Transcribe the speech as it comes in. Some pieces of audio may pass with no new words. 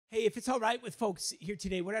Hey, if it's all right with folks here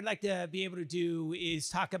today, what I'd like to be able to do is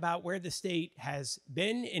talk about where the state has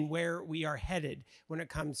been and where we are headed when it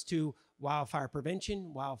comes to wildfire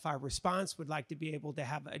prevention, wildfire response. Would like to be able to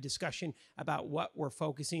have a discussion about what we're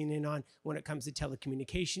focusing in on when it comes to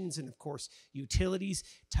telecommunications and, of course, utilities,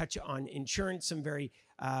 touch on insurance, some very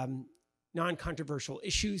non-controversial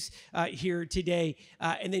issues here today.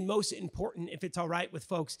 And then most important, if it's all right with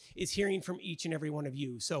folks, is hearing from each and every one of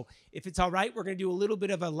you. So if it's all right, we're going to do a little bit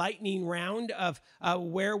of a lightning round of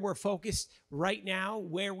where we're focused right now,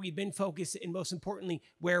 where we've been focused, and most importantly,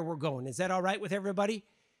 where we're going. Is that all right with everybody?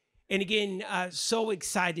 And again, so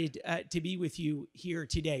excited to be with you here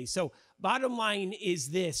today. So bottom line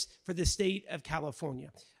is this for the state of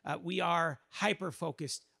California. We are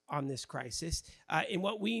hyper-focused on this crisis. And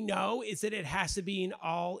what we know is that it has to be an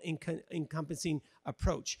all-encompassing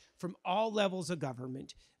approach from all levels of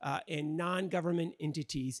government and non-government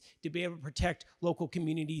entities to be able to protect local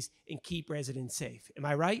communities and keep residents safe. Am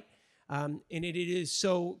I right? And it is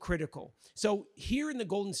so critical. So here in the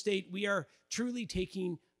Golden State, we are truly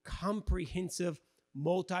taking comprehensive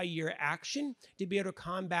multi-year action to be able to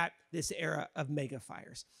combat this era of mega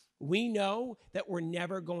fires. We know that we're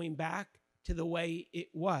never going back to the way it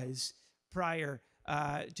was prior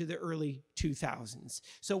to the early 2000s.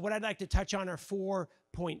 So what I'd like to touch on are 4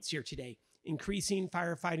 points here today: increasing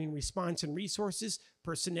firefighting response and resources,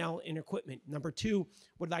 personnel, and equipment. Number 2,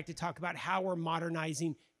 would like to talk about how we're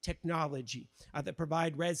modernizing technology that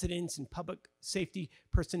provide residents and public safety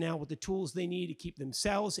personnel with the tools they need to keep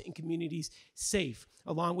themselves and communities safe,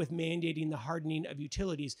 along with mandating the hardening of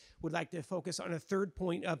utilities. Would like to focus on a 3rd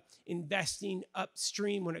point of investing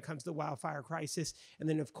upstream when it comes to the wildfire crisis. And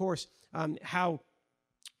then, of course, how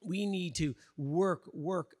we need to work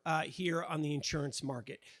here on the insurance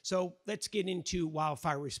market. So let's get into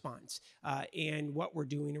wildfire response and what we're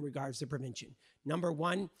doing in regards to prevention. Number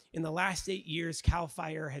 1, in the last 8 years, CAL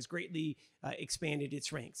FIRE has greatly expanded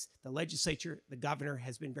its ranks. The legislature, the governor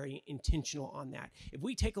has been very intentional on that. If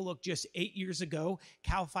we take a look just 8 years ago,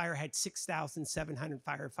 CAL FIRE had 6,700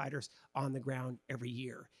 firefighters on the ground every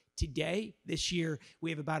year. Today, this year, we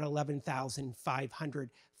have about 11,500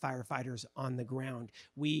 firefighters on the ground.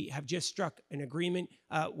 We have just struck an agreement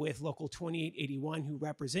with Local 2881, who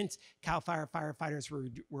represents CAL FIRE firefighters.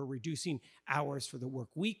 We're reducing hours for the work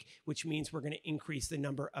week, which means we're going to increase the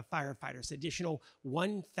number of firefighters. Additional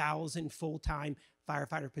 1,000 full-time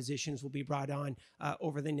firefighter positions will be brought on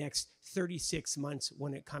over the next 36 months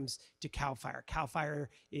when it comes to CAL FIRE. CAL FIRE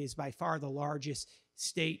is by far the largest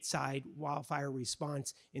stateside wildfire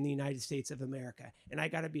response in the United States of America. And I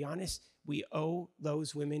got to be honest, we owe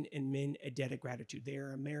those women and men a debt of gratitude. They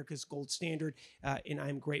are America's gold standard, and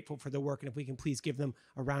I'm grateful for the work. And if we can please give them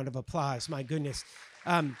a round of applause, my goodness.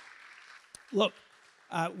 Look,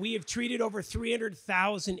 we have treated over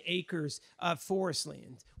 300,000 acres of forest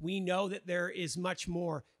land. We know that there is much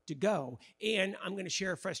more to go. And I'm going to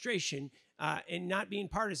share a frustration and not being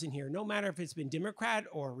partisan here. No matter if it's been Democrat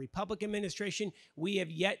or Republican administration, we have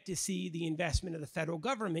yet to see the investment of the federal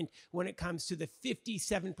government when it comes to the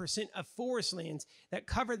 57% of forest lands that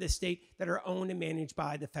cover the state that are owned and managed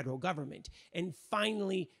by the federal government. And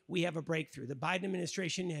finally, we have a breakthrough. The Biden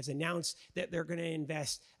administration has announced that they're going to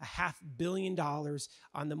invest $500 million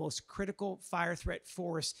on the most critical fire threat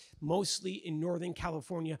forests, mostly in Northern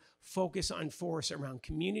California, focus on forests around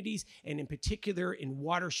communities and in particular in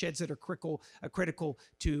watersheds that are critical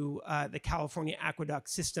to the California aqueduct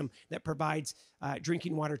system that provides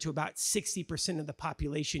drinking water to about 60% of the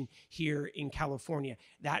population here in California.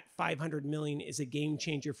 That $500 million is a game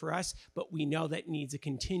changer for us, but we know that needs to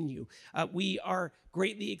continue. We are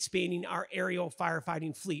greatly expanding our aerial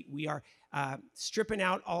firefighting fleet. We are stripping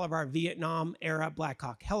out all of our Vietnam-era Black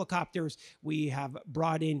Hawk helicopters. We have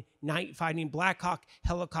brought in night fighting Black Hawk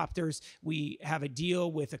helicopters. We have a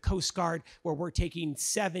deal with the Coast Guard where we're taking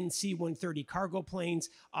 7 C-130 cargo planes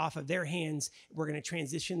off of their hands. We're going to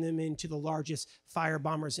transition them into the largest fire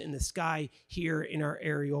bombers in the sky here in our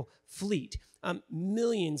aerial fleet.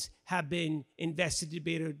 Millions have been invested to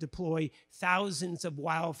be able to deploy thousands of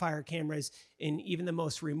wildfire cameras in even the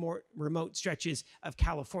most remote stretches of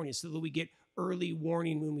California so that we get early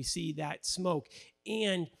warning when we see that smoke.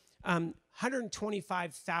 And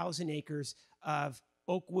 125,000 acres of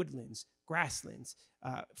oak woodlands, grasslands,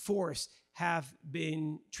 forests have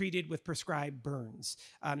been treated with prescribed burns.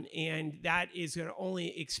 And that is going to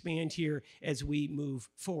only expand here as we move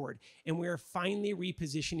forward. And we're finally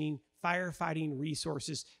repositioning firefighting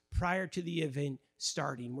resources prior to the event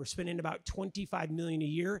starting. We're spending about $25 million a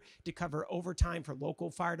year to cover overtime for local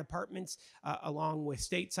fire departments, along with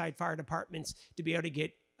stateside fire departments, to be able to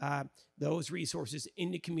get those resources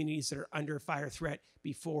into communities that are under fire threat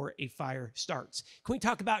before a fire starts. Can we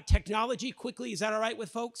talk about technology quickly? Is that all right with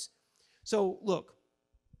folks? So look,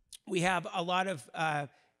 we have a lot of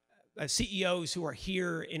CEOs who are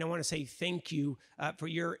here, and I want to say thank you for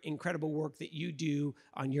your incredible work that you do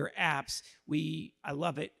on your apps. I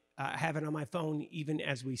love it. I have it on my phone even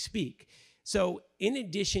as we speak. So in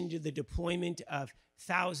addition to the deployment of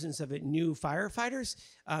thousands of new firefighters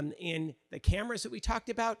and the cameras that we talked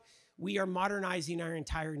about, we are modernizing our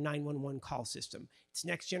entire 911 call system. It's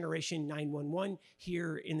next generation 911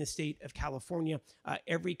 here in the state of California.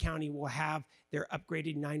 Every county will have their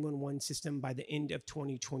upgraded 911 system by the end of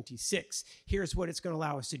 2026. Here's what it's going to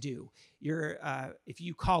allow us to do. If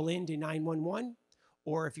you call into 911,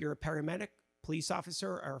 or if you're a paramedic, police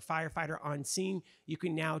officer, or a firefighter on scene, you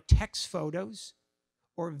can now text photos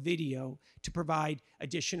or video to provide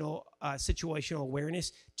additional situational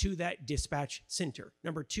awareness to that dispatch center.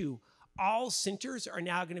 Number two, all centers are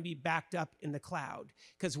now going to be backed up in the cloud,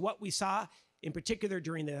 because what we saw in particular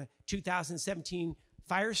during the 2017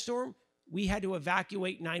 firestorm, we had to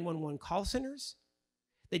evacuate 911 call centers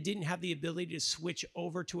that didn't have the ability to switch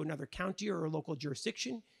over to another county or a local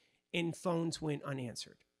jurisdiction, and phones went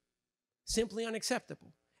unanswered. Simply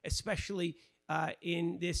unacceptable, especially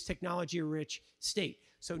in this technology-rich state.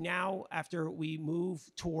 So now, after we move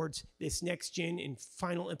towards this next gen and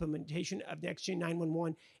final implementation of next gen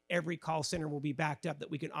 911, every call center will be backed up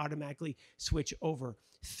that we can automatically switch over.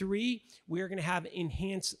 Three, we're going to have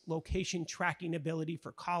enhanced location tracking ability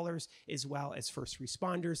for callers as well as first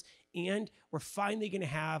responders. And we're finally going to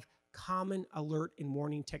have common alert and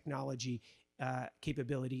warning technology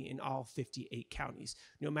capability in all 58 counties.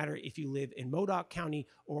 No matter if you live in Modoc County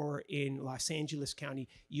or in Los Angeles County,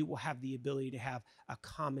 you will have the ability to have a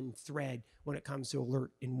common thread when it comes to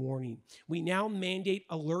alert and warning. We now mandate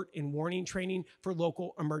alert and warning training for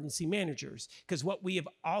local emergency managers, because what we have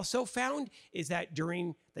also found is that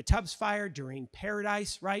during the Tubbs fire, during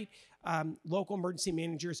Paradise, right, local emergency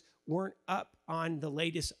managers weren't up on the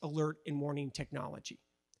latest alert and warning technology.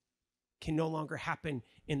 Can no longer happen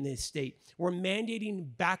in this state. We're mandating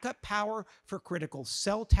backup power for critical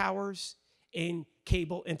cell towers and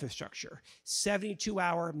cable infrastructure.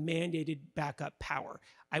 72-hour mandated backup power.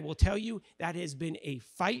 I will tell you that has been a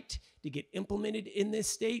fight to get implemented in this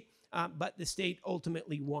state, but the state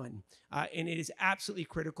ultimately won. And it is absolutely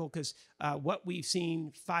critical, because what we've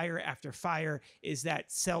seen fire after fire is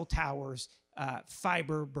that cell towers,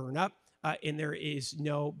 fiber burn up. And there is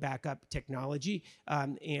no backup technology.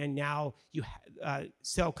 And now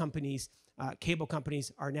cell companies, cable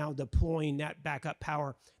companies are now deploying that backup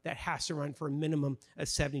power that has to run for a minimum of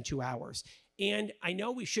 72 hours. And I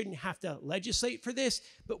know we shouldn't have to legislate for this,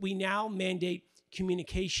 but we now mandate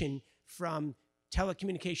communication from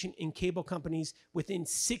telecommunication and cable companies within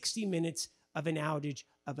 60 minutes of an outage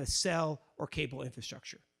of a cell or cable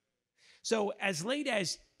infrastructure. So as late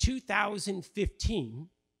as 2015,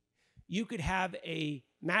 you could have a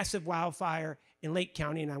massive wildfire in Lake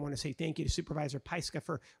County, and I want to say thank you to Supervisor Peiska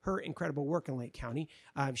for her incredible work in Lake County.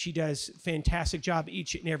 She does a fantastic job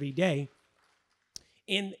each and every day.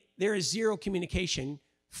 And there is zero communication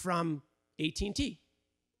from AT&T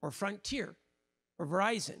or Frontier or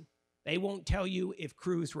Verizon. They won't tell you if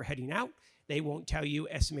crews were heading out. They won't tell you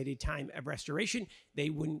estimated time of restoration. They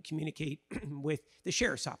wouldn't communicate with the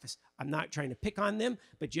sheriff's office. I'm not trying to pick on them,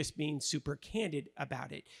 but just being super candid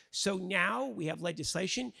about it. So now we have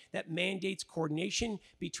legislation that mandates coordination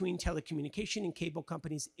between telecommunication and cable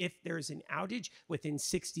companies if there's an outage within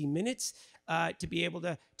 60 minutes to be able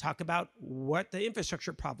to talk about what the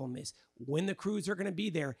infrastructure problem is, when the crews are going to be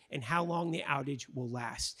there, and how long the outage will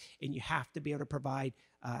last. And you have to be able to provide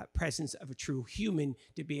presence of a true human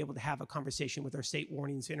to be able to have a conversation with our state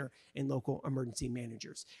warning center and local emergency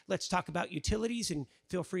managers. Let's talk about utilities, and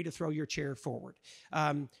feel free to throw your chair forward.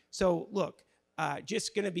 So look,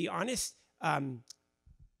 just going to be honest, I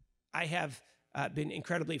have been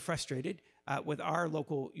incredibly frustrated with our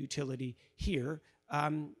local utility here,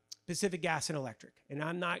 Pacific Gas and Electric. And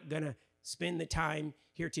I'm not going to spend the time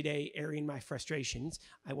here today airing my frustrations.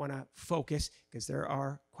 I want to focus, because there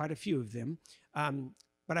are quite a few of them,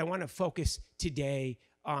 but I want to focus today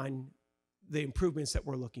on the improvements that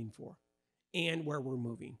we're looking for and where we're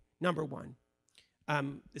moving. Number one,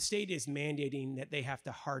 the state is mandating that they have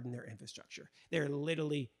to harden their infrastructure. They're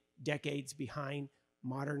literally decades behind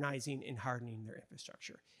modernizing and hardening their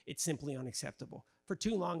infrastructure. It's simply unacceptable. For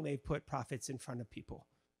too long, they've put profits in front of people.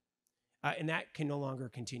 And that can no longer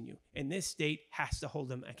continue. And this state has to hold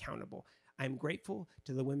them accountable. I'm grateful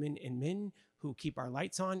to the women and men who keep our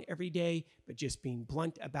lights on every day, but just being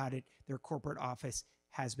blunt about it, their corporate office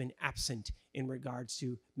has been absent in regards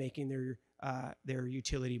to making their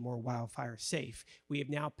utility more wildfire safe. We have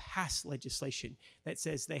now passed legislation that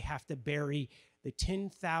says they have to bury the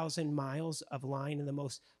 10,000 miles of line in the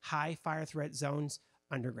most high fire threat zones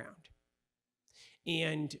underground.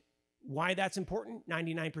 And why that's important,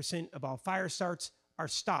 99% of all fire starts are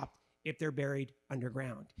stopped if they're buried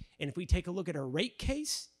underground. And if we take a look at a rate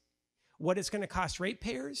case, what it's going to cost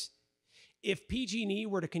ratepayers, if PG&E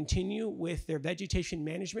were to continue with their vegetation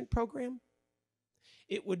management program,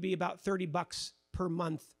 it would be about $30 per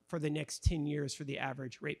month for the next 10 years for the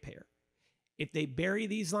average ratepayer. If they bury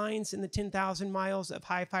these lines in the 10,000 miles of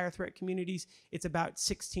high fire threat communities, it's about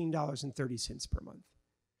 $16.30 per month.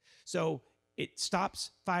 So it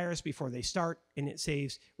stops fires before they start, and it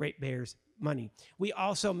saves ratepayers money. We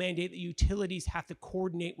also mandate that utilities have to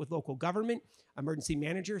coordinate with local government, emergency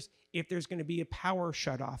managers, if there's going to be a power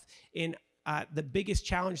shutoff. And the biggest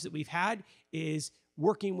challenge that we've had is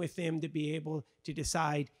working with them to be able to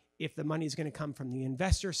decide if the money is going to come from the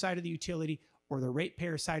investor side of the utility or the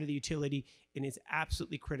ratepayer side of the utility. And it's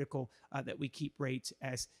absolutely critical that we keep rates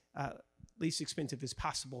as least expensive as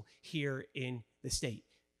possible here in the state.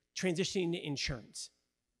 Transitioning to insurance.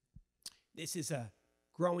 This is a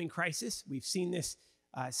growing crisis. We've seen this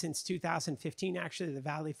since 2015, actually, the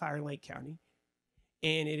Valley Fire in Lake County,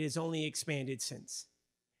 and it has only expanded since.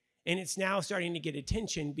 And it's now starting to get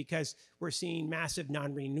attention because we're seeing massive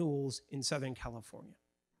non-renewals in Southern California.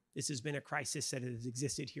 This has been a crisis that has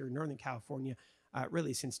existed here in Northern California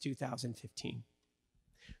really since 2015.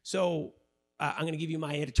 So I'm going to give you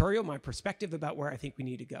my editorial, my perspective about where I think we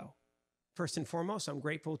need to go. First and foremost, I'm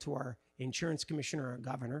grateful to our insurance commissioner, our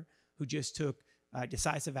governor, who just took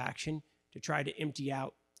decisive action to try to empty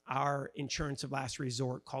out our insurance of last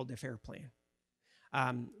resort called the FAIR Plan.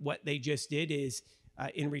 What they just did is,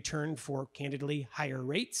 in return for, candidly, higher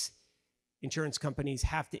rates, insurance companies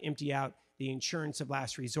have to empty out the insurance of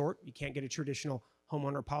last resort. You can't get a traditional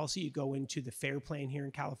homeowner policy. You go into the FAIR Plan here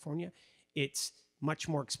in California. It's much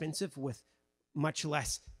more expensive with much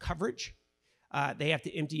less coverage. They have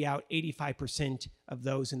to empty out 85% of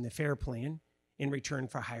those in the FAIR Plan in return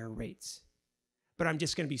for higher rates. But I'm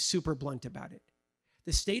just going to be super blunt about it.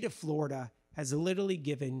 The state of Florida has literally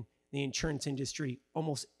given the insurance industry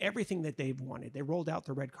almost everything that they've wanted. They rolled out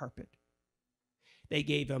the red carpet. They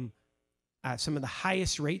gave them some of the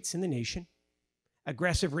highest rates in the nation,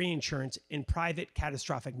 aggressive reinsurance, and private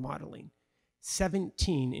catastrophic modeling.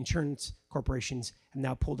 17 insurance corporations have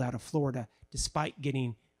now pulled out of Florida despite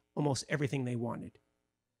getting almost everything they wanted.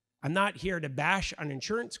 I'm not here to bash on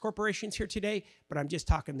insurance corporations here today, but I'm just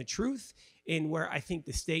talking the truth. And where I think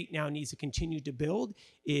the state now needs to continue to build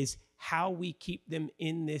is how we keep them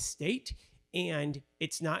in this state. And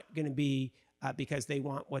it's not going to be because they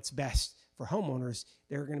want what's best for homeowners.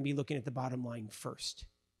 They're going to be looking at the bottom line first.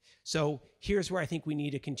 So here's where I think we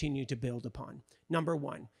need to continue to build upon. Number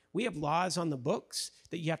one, we have laws on the books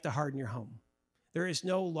that you have to harden your home. There is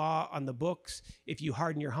no law on the books. If you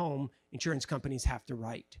harden your home, insurance companies have to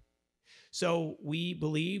write. So we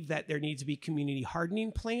believe that there needs to be community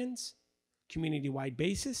hardening plans, community-wide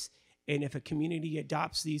basis. And if a community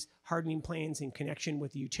adopts these hardening plans in connection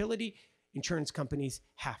with the utility, insurance companies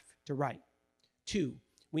have to write. Two,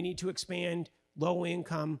 we need to expand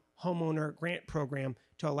low-income homeowner grant program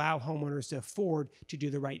to allow homeowners to afford to do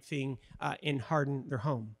the right thing and harden their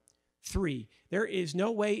home. Three, there is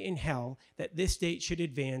no way in hell that this state should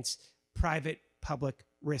advance private-public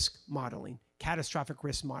risk modeling, catastrophic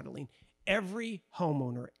risk modeling. Every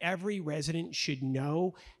homeowner, every resident should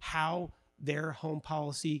know how their home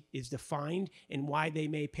policy is defined and why they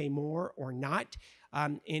may pay more or not.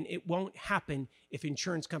 And it won't happen if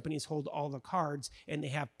insurance companies hold all the cards and they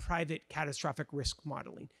have private catastrophic risk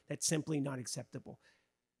modeling. That's simply not acceptable.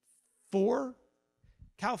 Four,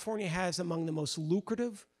 California has among the most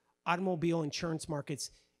lucrative automobile insurance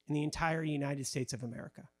markets in the entire United States of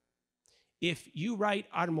America. If you write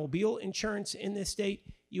automobile insurance in this state,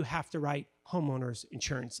 you have to write homeowners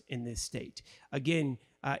insurance in this state. Again,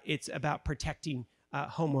 it's about protecting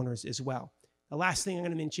homeowners as well. The last thing I'm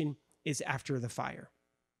going to mention is after the fire.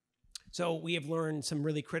 So we have learned some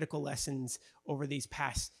really critical lessons over these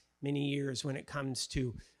past many years when it comes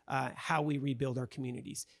to how we rebuild our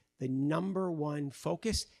communities. The number one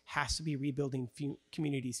focus has to be rebuilding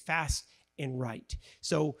communities fast and right.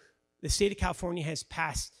 So the state of California has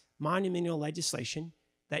passed monumental legislation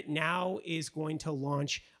that now is going to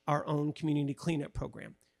launch our own community cleanup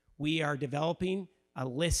program. We are developing a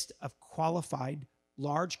list of qualified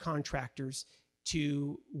large contractors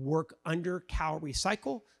to work under Cal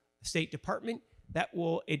Recycle, the State Department, that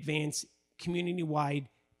will advance community-wide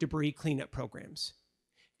debris cleanup programs.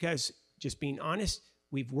 Because, just being honest,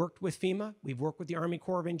 we've worked with FEMA, we've worked with the Army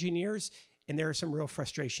Corps of Engineers, and there are some real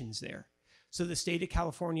frustrations there. So the state of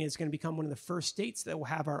California is going to become one of the first states that will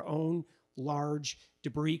have our own large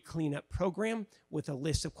debris cleanup program with a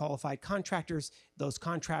list of qualified contractors. Those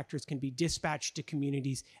contractors can be dispatched to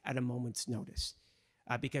communities at a moment's notice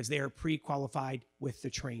because they are pre-qualified with the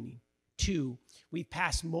training. 2, we've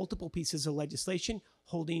passed multiple pieces of legislation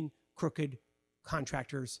holding crooked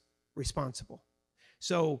contractors responsible.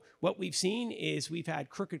 So what we've seen is we've had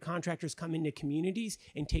crooked contractors come into communities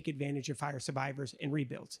and take advantage of fire survivors and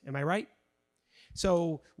rebuilds. Am I right?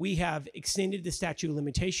 So we have extended the statute of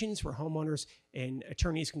limitations where homeowners and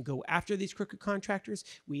attorneys can go after these crooked contractors.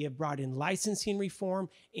 We have brought in licensing reform,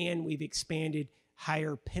 and we've expanded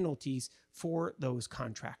higher penalties for those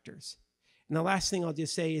contractors. And the last thing I'll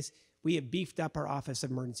just say is we have beefed up our Office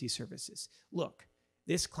of Emergency Services. Look,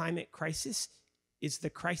 this climate crisis is the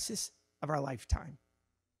crisis of our lifetime.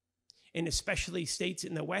 And especially states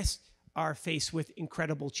in the West are faced with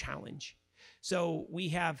incredible challenge. So we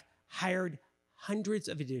have hired hundreds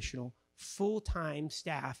of additional full-time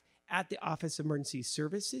staff at the Office of Emergency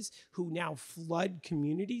Services who now flood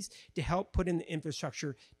communities to help put in the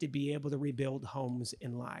infrastructure to be able to rebuild homes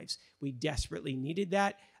and lives. We desperately needed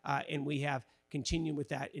that, and we have continued with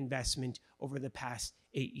that investment over the past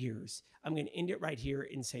 8 years. I'm going to end it right here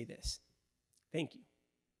and say this. Thank you.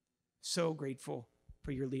 So grateful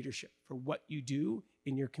for your leadership, for what you do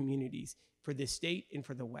in your communities, for this state and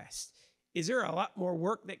for the West. Is there a lot more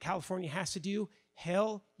work that California has to do?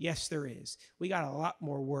 Hell, yes, there is. We got a lot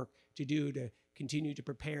more work to do to continue to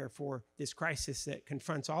prepare for this crisis that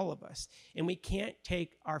confronts all of us. And we can't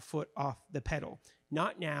take our foot off the pedal.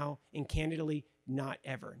 Not now, and candidly, not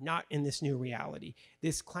ever, not in this new reality.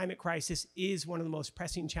 This climate crisis is one of the most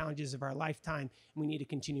pressing challenges of our lifetime, and we need to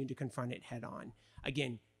continue to confront it head on.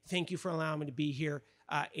 Again, thank you for allowing me to be here.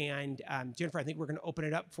 Jennifer, I think we're going to open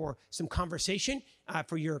it up for some conversation,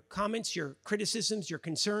 for your comments, your criticisms, your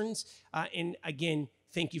concerns. And again,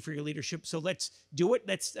 thank you for your leadership. So let's do it.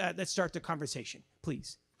 Let's start the conversation,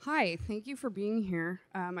 please. Hi, thank you for being here.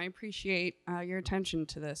 I appreciate your attention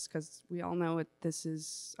to this because we all know this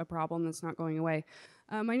is a problem that's not going away.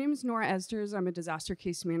 My name is Nora Esders. I'm a disaster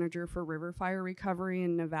case manager for river fire recovery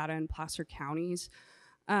in Nevada and Placer counties.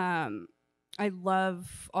 I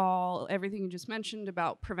love everything you just mentioned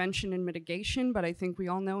about prevention and mitigation, but I think we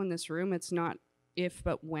all know in this room it's not if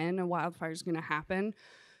but when a wildfire is going to happen.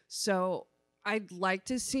 So I'd like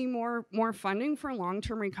to see more funding for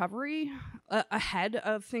long-term recovery ahead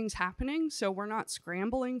of things happening, so we're not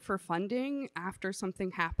scrambling for funding after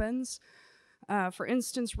something happens. For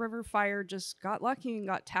instance, River Fire just got lucky and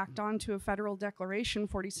got tacked on to a federal declaration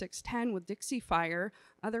 4610 with Dixie Fire.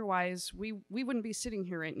 Otherwise, we wouldn't be sitting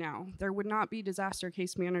here right now. There would not be disaster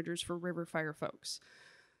case managers for River Fire folks.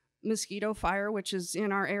 Mosquito Fire, which is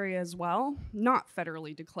in our area as well, not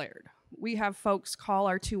federally declared. We have folks call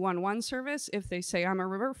our 211 service. If they say, I'm a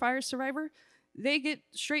River Fire survivor, they get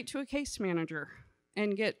straight to a case manager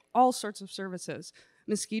and get all sorts of services.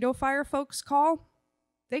 Mosquito Fire folks call,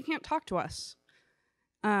 they can't talk to us.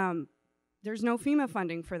 There's no FEMA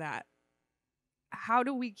funding for that. How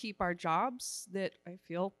do we keep our jobs that I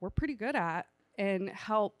feel we're pretty good at and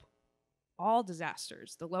help all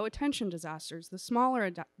disasters, the low attention disasters, the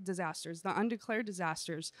smaller disasters, the undeclared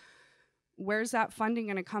disasters? Where's that funding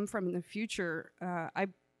going to come from in the future?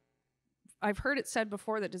 I've heard it said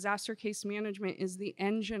before that disaster case management is the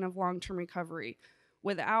engine of long-term recovery.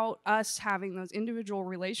 Without us having those individual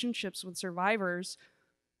relationships with survivors,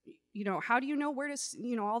 how do you know where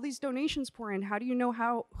to, all these donations pour in? How do you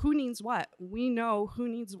know who needs what? We know who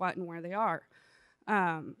needs what and where they are.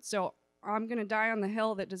 So I'm going to die on the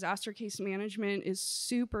hill that disaster case management is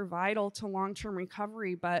super vital to long-term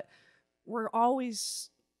recovery, but we're always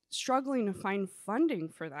struggling to find funding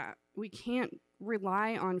for that. We can't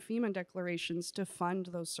rely on FEMA declarations to fund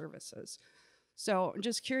those services. So I'm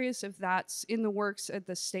just curious if that's in the works at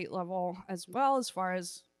the state level as well, as far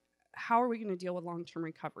as how are we going to deal with long-term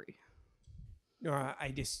recovery? Nora, I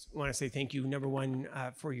just want to say thank you, number one,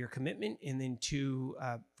 for your commitment, and then two,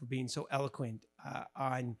 for being so eloquent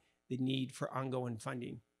on the need for ongoing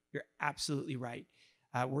funding. You're absolutely right.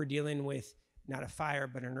 We're dealing with not a fire,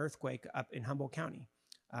 but an earthquake up in Humboldt County.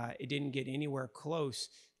 It didn't get anywhere close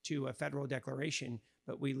to a federal declaration,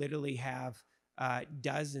 but we literally have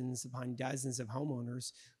dozens upon dozens of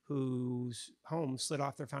homeowners whose homes slid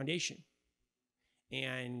off their foundation.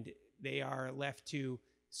 And they are left to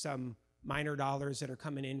some minor dollars that are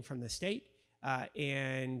coming in from the state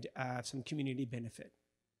and some community benefit.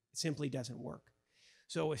 It simply doesn't work.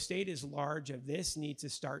 So a state as large as this needs to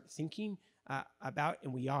start thinking about,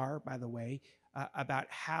 and we are, by the way, about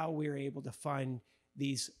how we're able to fund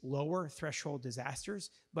these lower threshold disasters,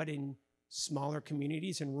 but in smaller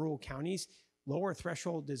communities and rural counties, lower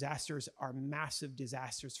threshold disasters are massive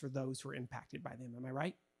disasters for those who are impacted by them. Am I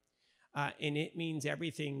right? And it means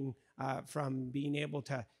everything from being able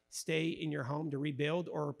to stay in your home to rebuild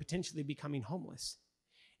or potentially becoming homeless.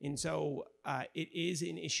 And so it is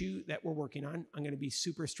an issue that we're working on. I'm going to be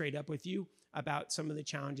super straight up with you about some of the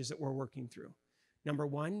challenges that we're working through. Number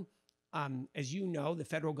one, as you know, the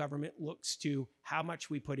federal government looks to how much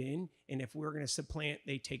we put in, and if we're going to supplant,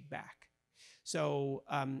 they take back. So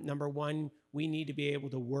number one, we need to be able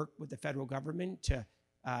to work with the federal government to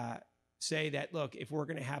say that, look, if we're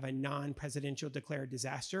going to have a non-presidential declared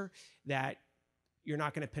disaster, that you're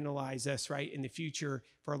not going to penalize us, right, in the future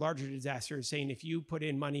for a larger disaster, saying if you put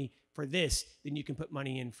in money for this, then you can put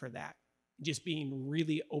money in for that. Just being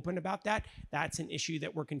really open about that, that's an issue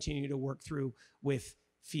that we're continuing to work through with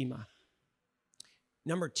FEMA.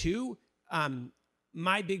 Number two,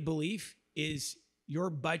 my big belief is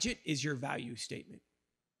your budget is your value statement.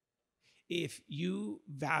 If you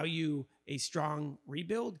value a strong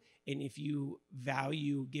rebuild, and if you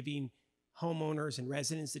value giving homeowners and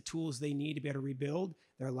residents the tools they need to be able to rebuild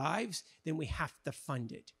their lives, then we have to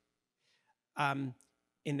fund it. And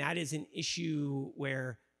that is an issue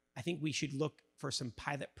where I think we should look for some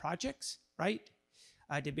pilot projects, right?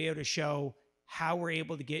 To be able to show how we're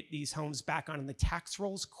able to get these homes back on the tax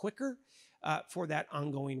rolls quicker for that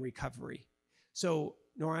ongoing recovery. So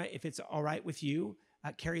Nora, if it's all right with you,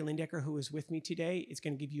 Carrie Lindecker, who is with me today, is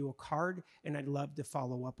going to give you a card, and I'd love to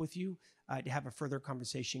follow up with you to have a further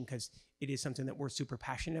conversation, because it is something that we're super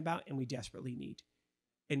passionate about and we desperately need.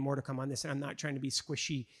 And more to come on this. And I'm not trying to be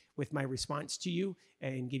squishy with my response to you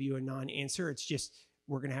and give you a non-answer. It's just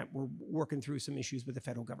we're working through some issues with the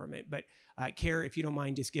federal government. But Carrie, if you don't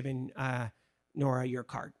mind just giving Nora your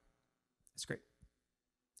card. That's great.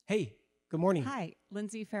 Hey. Good morning. Hi,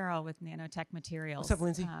 Lindsay Farrell with Nanotech Materials. What's up,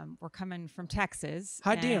 Lindsay? We're coming from Texas.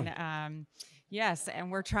 Hot damn. Yes, and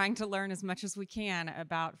we're trying to learn as much as we can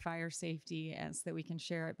about fire safety so that we can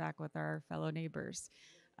share it back with our fellow neighbors.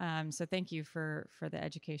 So thank you for the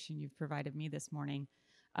education you've provided me this morning.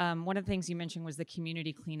 One of the things you mentioned was the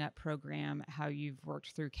community cleanup program, how you've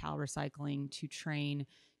worked through Cal Recycling to train,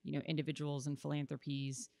 individuals and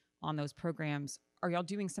philanthropies on those programs. Are y'all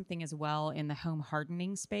doing something as well in the home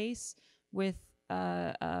hardening space with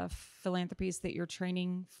philanthropies that you're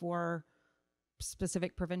training for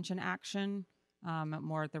specific prevention action,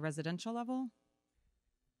 more at the residential level?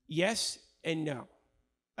 Yes and no.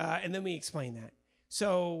 And let me explain that.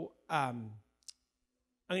 So I'm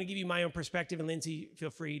going to give you my own perspective, and Lindsay, feel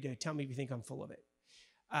free to tell me if you think I'm full of it.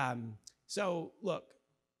 So look,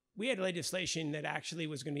 we had legislation that actually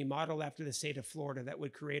was going to be modeled after the state of Florida that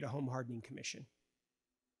would create a home hardening commission.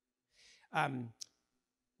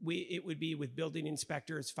 It would be with building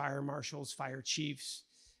inspectors, fire marshals, fire chiefs,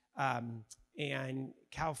 and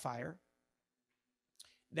CAL FIRE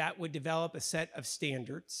that would develop a set of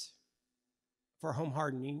standards for home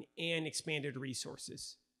hardening and expanded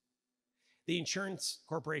resources. The insurance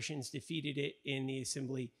corporations defeated it in the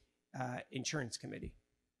Assembly Insurance Committee.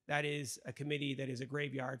 That is a committee that is a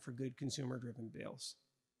graveyard for good consumer-driven bills.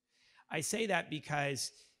 I say that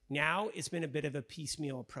because now it's been a bit of a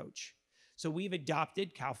piecemeal approach. So we've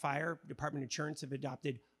adopted, CAL FIRE, Department of Insurance have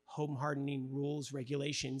adopted home hardening rules,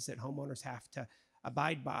 regulations that homeowners have to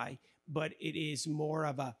abide by, but it is more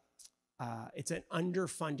of it's an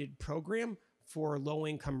underfunded program for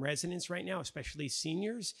low-income residents right now, especially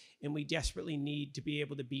seniors, and we desperately need to be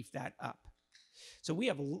able to beef that up. So we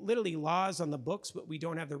have literally laws on the books, but we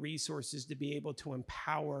don't have the resources to be able to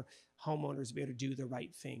empower homeowners to be able to do the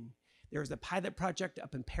right thing. There was a pilot project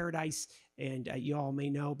up in Paradise, and you all may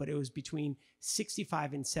know, but it was between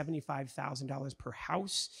 $65,000 and $75,000 per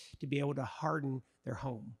house to be able to harden their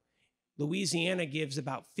home. Louisiana gives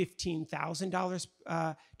about $15,000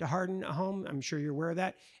 to harden a home. I'm sure you're aware of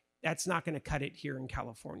that. That's not going to cut it here in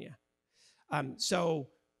California. So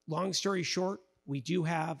long story short, we do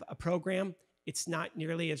have a program. It's not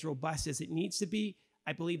nearly as robust as it needs to be.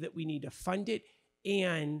 I believe that we need to fund it,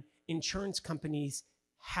 and insurance companies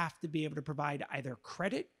have to be able to provide either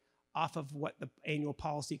credit off of what the annual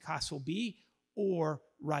policy costs will be or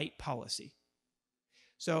write policy.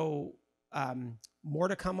 So more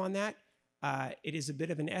to come on that. It is a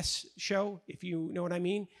bit of an S show, if you know what I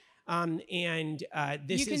mean.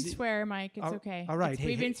 This you can swear, Mike. It's okay. All right.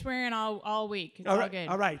 We've been swearing all week. It's all good.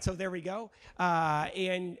 All right. So there we go.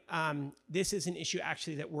 This is an issue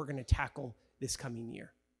actually that we're going to tackle this coming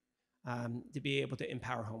year to be able to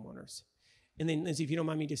empower homeowners. And then, Lindsay, if you don't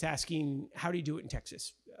mind me just asking, how do you do it in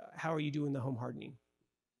Texas? How are you doing the home hardening?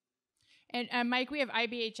 And Mike, we have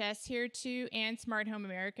IBHS here too, and Smart Home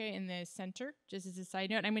America in the center, just as a side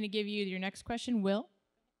note. I'm going to give you your next question, Will.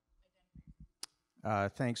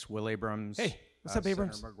 Thanks, Will Abrams. Hey, what's up,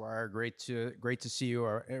 Abrams? Senator McGuire, great to see you.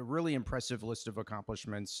 A really impressive list of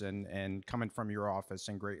accomplishments and coming from your office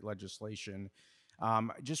and great legislation. I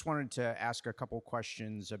just wanted to ask a couple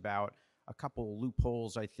questions about a couple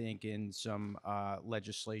loopholes, I think, in some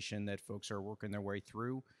legislation that folks are working their way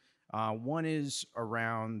through. One is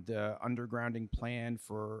around the undergrounding plan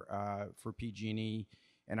for PG&E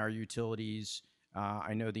and our utilities.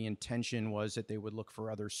 I know the intention was that they would look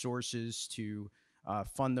for other sources to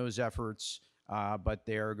fund those efforts, but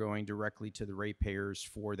they are going directly to the ratepayers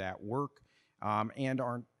for that work, and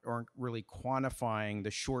aren't really quantifying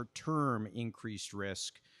the short-term increased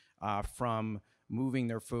risk from moving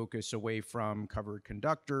their focus away from covered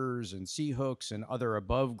conductors and C-hooks and other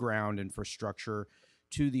above-ground infrastructure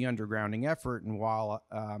to the undergrounding effort. And while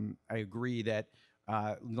I agree that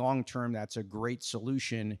long-term that's a great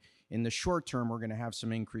solution, in the short term we're going to have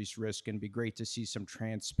some increased risk, and it'd be great to see some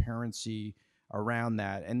transparency around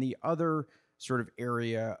that. And the other sort of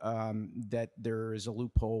area that there is a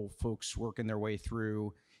loophole folks working their way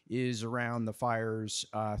through is around the fires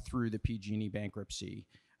through the PG&E bankruptcy,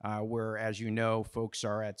 where, as you know, folks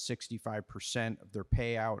are at 65% of their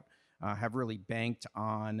payout, have really banked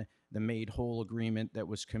on the made whole agreement that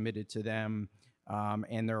was committed to them.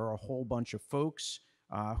 And there are a whole bunch of folks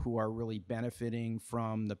who are really benefiting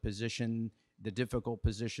from the difficult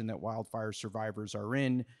position that wildfire survivors are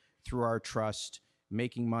in through our trust,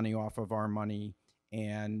 making money off of our money.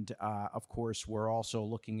 And of course, we're also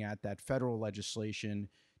looking at that federal legislation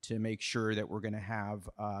to make sure that we're going to have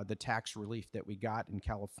the tax relief that we got in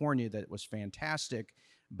California that was fantastic.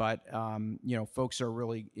 But, folks are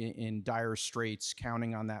really in dire straits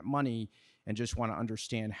counting on that money, and just want to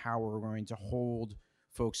understand how we're going to hold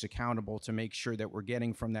folks accountable to make sure that we're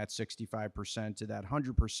getting from that 65% to that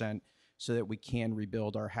 100% so that we can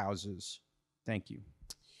rebuild our houses. Thank you.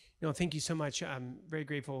 No, thank you so much. I'm very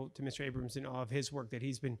grateful to Mr. Abrams and all of his work that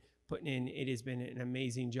he's been putting in. It has been an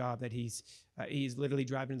amazing job that he's literally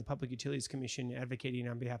driving to the Public Utilities Commission, advocating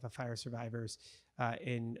on behalf of fire survivors,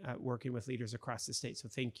 and working with leaders across the state. So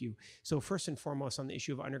thank you. So first and foremost, on the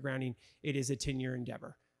issue of undergrounding, it is a 10-year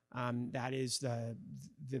endeavor. That is the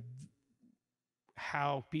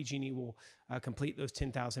how PG&E will complete those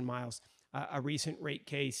 10,000 miles. A recent rate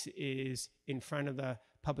case is in front of the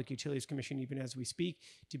Public Utilities Commission, even as we speak,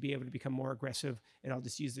 to be able to become more aggressive. And I'll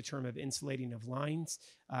just use the term of insulating of lines,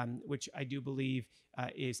 which I do believe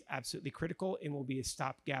is absolutely critical and will be a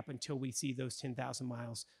stopgap until we see those 10,000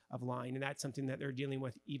 miles of line. And that's something that they're dealing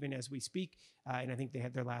with even as we speak. And I think they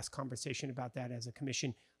had their last conversation about that as a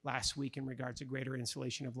commission last week in regards to greater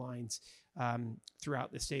insulation of lines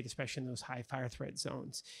throughout the state, especially in those high fire threat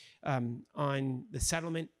zones. On the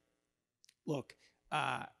settlement, look,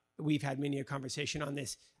 we've had many a conversation on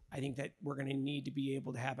this. I think that we're going to need to be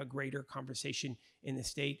able to have a greater conversation in the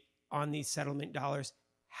state on these settlement dollars,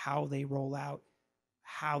 how they roll out,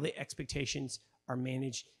 how the expectations are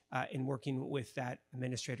managed in working with that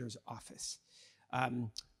administrator's office.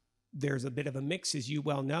 There's a bit of a mix, as you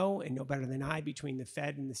well know, and know better than I, between the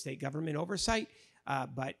Fed and the state government oversight.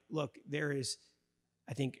 But look, there is,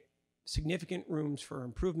 I think, significant rooms for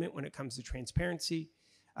improvement when it comes to transparency,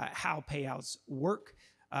 how payouts work,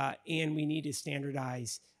 and we need to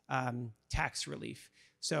standardize tax relief.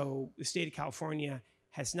 So the state of California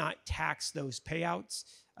has not taxed those payouts.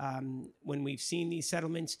 When we've seen these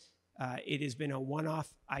settlements, it has been a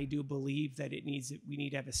one-off. I do believe that we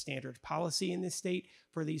need to have a standard policy in this state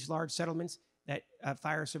for these large settlements that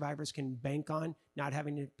fire survivors can bank on, not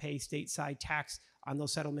having to pay stateside tax on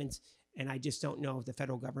those settlements. And I just don't know if the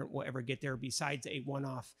federal government will ever get there besides a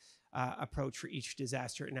one-off approach for each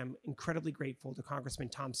disaster. And I'm incredibly grateful to Congressman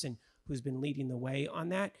Thompson, who's been leading the way on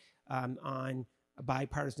that, on a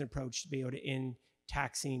bipartisan approach to be able to end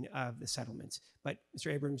taxing of the settlements. But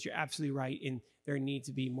Mr. Abrams, you're absolutely right, and there needs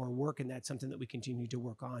to be more work, and that's something that we continue to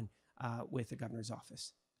work on with the governor's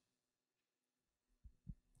office.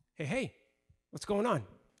 Hey, what's going on?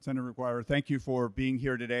 Senator McGuire, thank you for being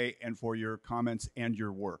here today and for your comments and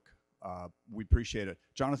your work. We appreciate it.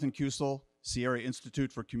 Jonathan Kusel, Sierra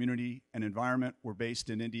Institute for Community and Environment. We're based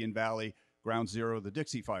in Indian Valley, ground zero of the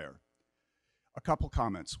Dixie Fire. A couple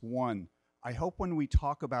comments. One, I hope when we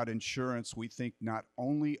talk about insurance, we think not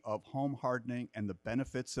only of home hardening and the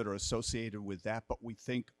benefits that are associated with that, but we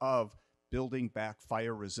think of building back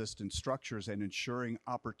fire-resistant structures and ensuring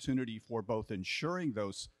opportunity for both insuring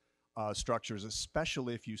those structures,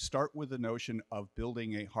 especially if you start with the notion of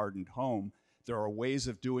building a hardened home, There are ways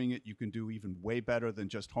of doing it. You can do even way better than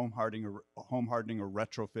just home hardening or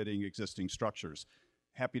retrofitting existing structures.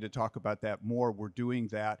 Happy to talk about that more. We're doing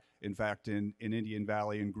that, in fact, in Indian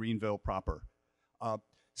Valley and Greenville proper.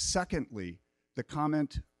 Secondly, the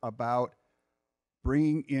comment about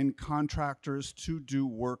bringing in contractors to do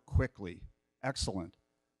work quickly. Excellent.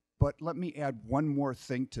 But let me add one more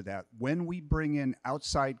thing to that. When we bring in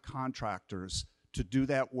outside contractors to do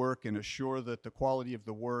that work and assure that the quality of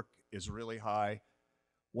the work is really high,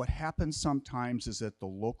 what happens sometimes is that the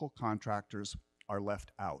local contractors are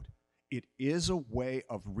left out. It is a way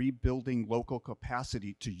of rebuilding local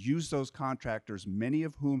capacity to use those contractors, many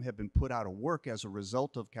of whom have been put out of work as a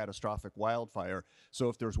result of catastrophic wildfire. So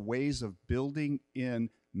if there's ways of building in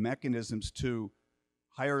mechanisms to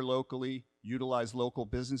hire locally, utilize local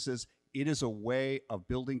businesses, it is a way of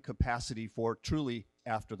building capacity for truly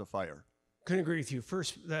after the fire. Couldn't agree with you.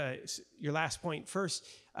 First, your last point. First,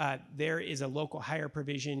 there is a local hire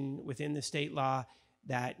provision within the state law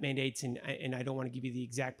that mandates, and I don't want to give you the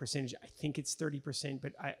exact percentage. I think it's 30%,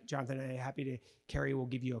 but Jonathan and I are happy to, Carrie will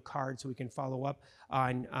give you a card so we can follow up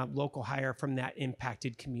on local hire from that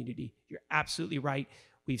impacted community. You're absolutely right.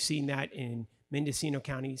 We've seen that in Mendocino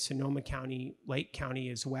County, Sonoma County, Lake County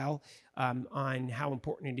as well, on how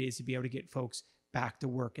important it is to be able to get folks back to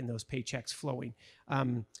work and those paychecks flowing.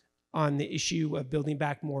 On the issue of building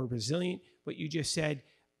back more resilient, what you just said,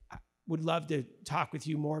 I would love to talk with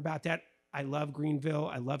you more about that. I love Greenville.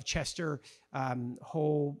 I love Chester,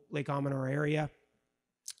 whole Lake Ominor area.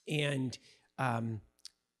 And I'm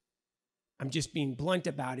just being blunt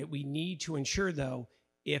about it. We need to ensure, though,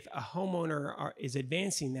 if a homeowner is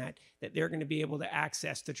advancing that they're going to be able to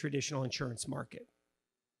access the traditional insurance market.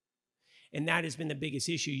 And that has been the biggest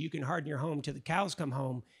issue. You can harden your home till the cows come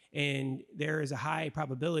home, and there is a high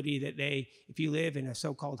probability that if you live in a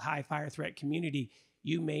so-called high fire threat community,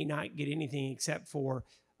 you may not get anything except for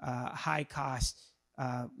high cost,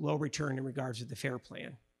 low return in regards to the FAIR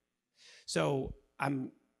plan. So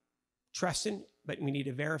I'm trusting, but we need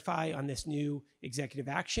to verify on this new executive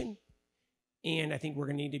action. And I think we're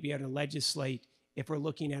going to need to be able to legislate if we're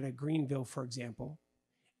looking at a Greenville, for example,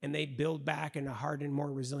 and they build back in a hardened,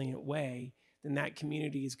 more resilient way, then that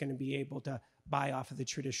community is going to be able to buy off of the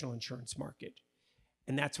traditional insurance market.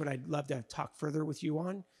 And that's what I'd love to talk further with you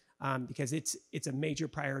on, because it's a major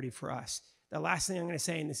priority for us. The last thing I'm going to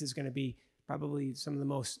say, and this is going to be probably some of the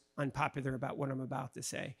most unpopular about what I'm about to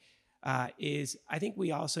say, is I think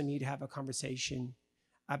we also need to have a conversation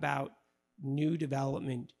about new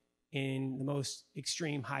development in the most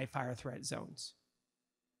extreme high fire threat zones.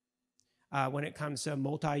 When it comes to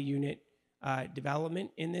multi-unit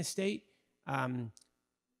development in this state, that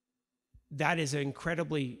is an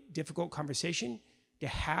incredibly difficult conversation to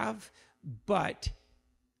have, but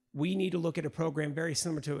we need to look at a program very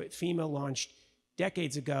similar to what FEMA launched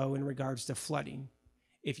decades ago in regards to flooding.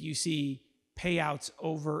 If you see payouts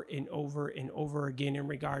over and over and over again in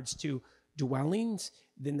regards to dwellings,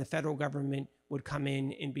 then the federal government would come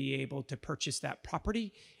in and be able to purchase that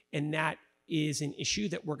property. And that is an issue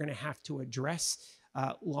that we're going to have to address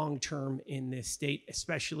long-term in this state,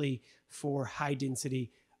 especially for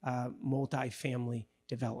high-density multifamily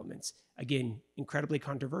developments. Again, incredibly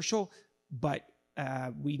controversial, but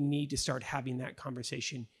we need to start having that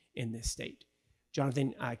conversation in this state.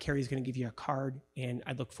 Jonathan, Carrie's going to give you a card, and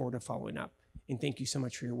I look forward to following up. And thank you so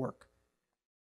much for your work.